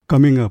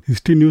Coming up,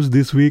 History News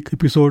This Week,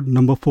 episode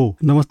number 4.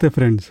 Namaste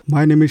friends,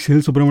 my name is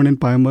Shil Subramanian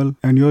Payamal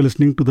and you are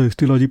listening to the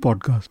Historylogy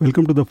podcast.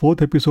 Welcome to the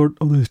 4th episode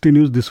of the History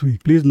News This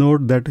Week. Please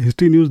note that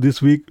History News This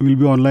Week will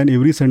be online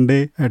every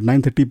Sunday at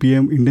 9:30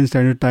 pm Indian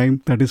Standard Time,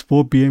 that is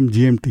 4 pm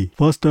GMT.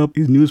 First up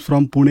is news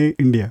from Pune,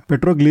 India.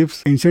 Petroglyphs,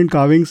 ancient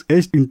carvings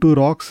etched into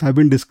rocks, have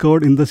been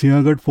discovered in the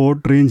Sinhagad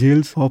Fort range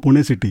hills of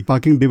Pune city,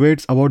 sparking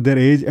debates about their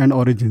age and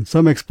origin.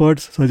 Some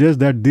experts suggest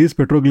that these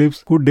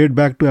petroglyphs could date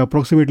back to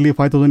approximately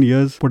 5,000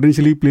 years,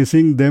 potentially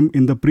placing them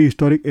in the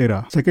prehistoric era.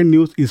 Second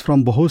news is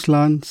from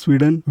Bohuslän,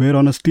 Sweden, where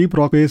on a steep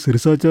rock face,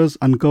 researchers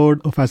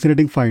uncovered a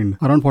fascinating find.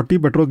 Around 40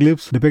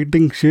 petroglyphs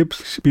depicting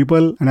ships,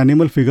 people and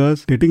animal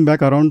figures dating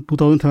back around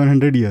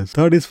 2,700 years.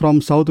 Third is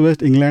from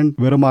southwest England,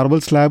 where a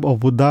marble slab of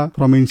Buddha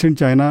from ancient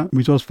China,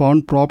 which was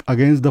found propped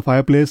against the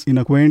fireplace in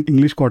a quaint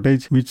English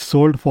cottage, which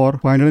sold for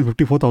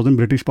 554,000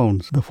 British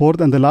pounds. The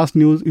fourth and the last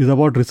news is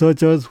about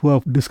researchers who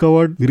have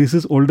discovered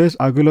Greece's oldest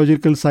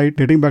archaeological site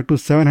dating back to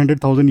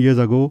 700,000 years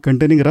ago,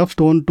 containing rough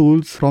stone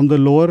tools from the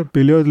lower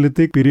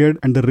Paleolithic period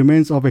and the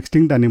remains of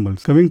extinct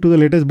animals. Coming to the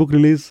latest book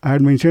release, I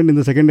had mentioned in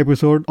the second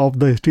episode of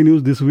the History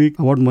News This Week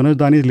about Manoj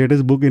Dani's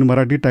latest book in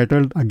Marathi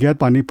titled Agyat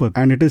Panipat,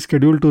 and it is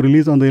scheduled to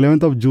release on the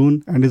 11th of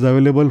June and is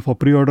available for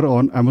pre-order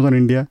on Amazon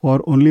India for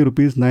only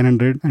rupees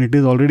 900, and it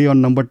is already on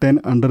number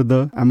 10 under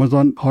the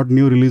Amazon Hot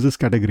New Releases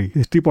category.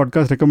 History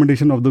podcast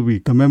recommendation of the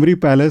week. The Memory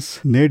Palace,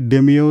 Nate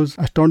Demio's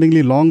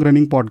astoundingly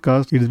long-running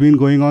podcast, it's been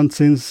going on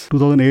since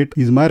 2008,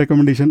 is my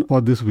recommendation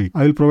for this week.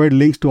 I will provide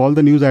links to all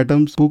the news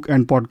items, book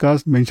and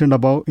podcast mentioned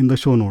above in the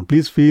show note.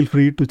 Please feel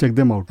free to check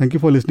them out. Thank you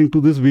for listening to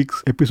this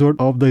week's episode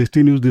of the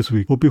History News This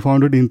Week. Hope you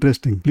found it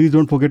interesting. Please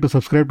don't forget to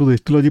subscribe to the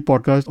Historylogy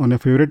podcast on your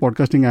favorite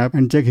podcasting app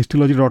and check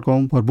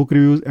historylogy.com for book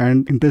reviews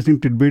and interesting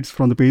tidbits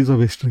from the pages of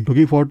history.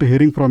 Looking forward to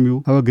hearing from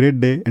you. Have a great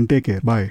day and take care. Bye.